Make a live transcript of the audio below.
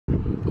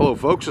Hello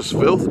folks, this is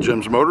Phil with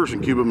Jim's Motors in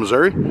Cuba,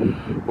 Missouri.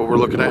 What we're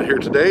looking at here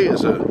today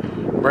is a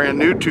brand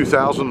new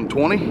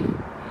 2020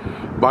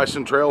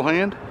 Bison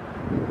Trailhand.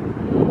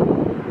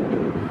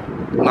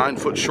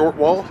 9-foot short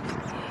wall,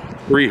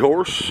 3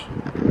 horse.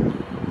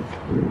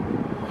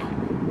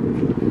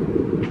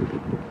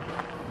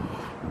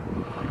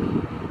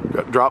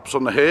 Got drops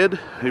on the head,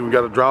 even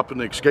got a drop in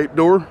the escape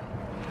door.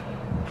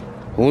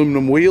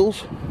 Aluminum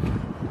wheels.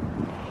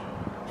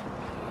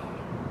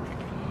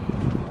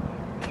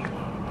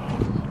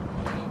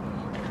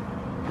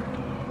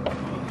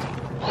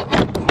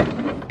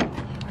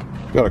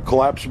 Got a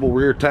collapsible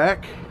rear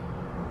tack,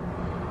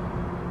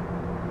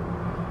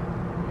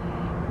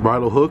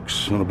 bridle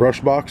hooks, and a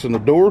brush box in the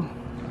door.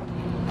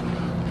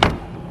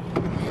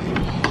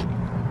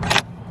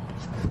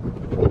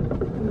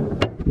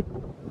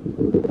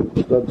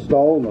 Stud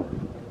stall in the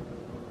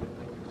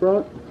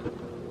front,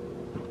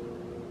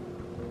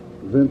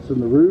 vents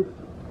in the roof,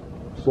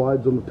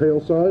 slides on the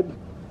tail side,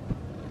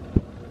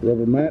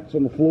 rubber mats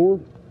on the floor,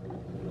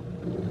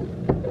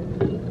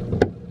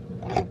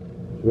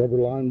 rubber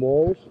lined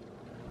walls.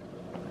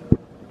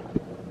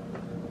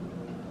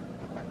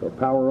 Got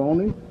power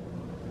awning,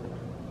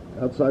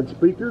 outside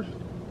speakers,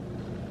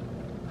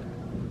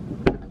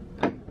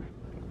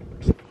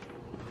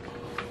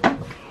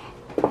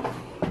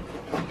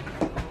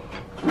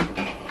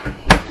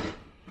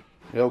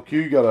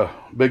 LQ got a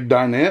big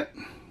dinette,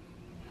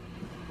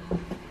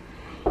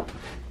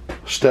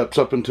 steps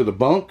up into the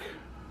bunk,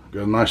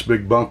 got a nice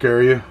big bunk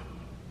area,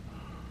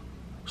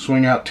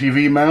 swing out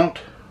TV mount,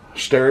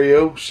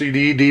 stereo,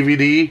 CD,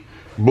 DVD,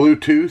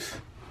 Bluetooth,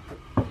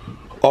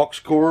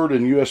 aux cord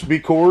and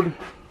USB cord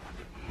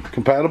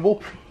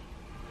compatible.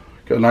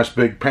 Got a nice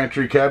big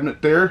pantry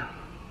cabinet there.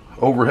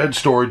 Overhead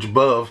storage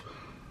above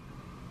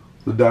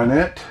the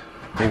dinette.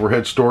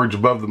 Overhead storage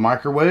above the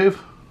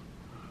microwave.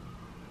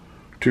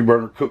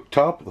 2-burner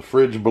cooktop with a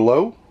fridge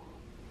below.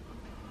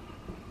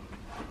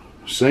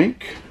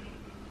 Sink.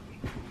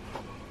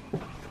 You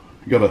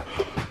got a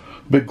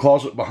big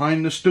closet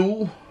behind the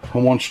stool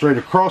and one straight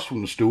across from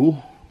the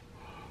stool.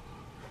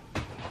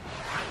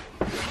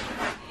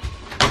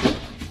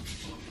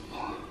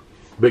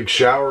 Big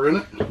shower in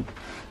it.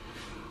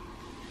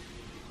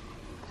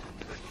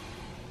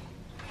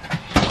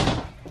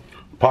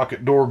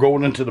 Pocket door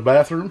going into the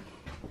bathroom.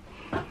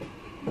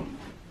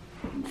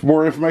 For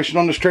more information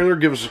on this trailer,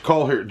 give us a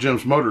call here at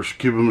Jim's Motors,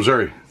 Cuba,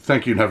 Missouri.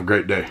 Thank you and have a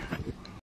great day.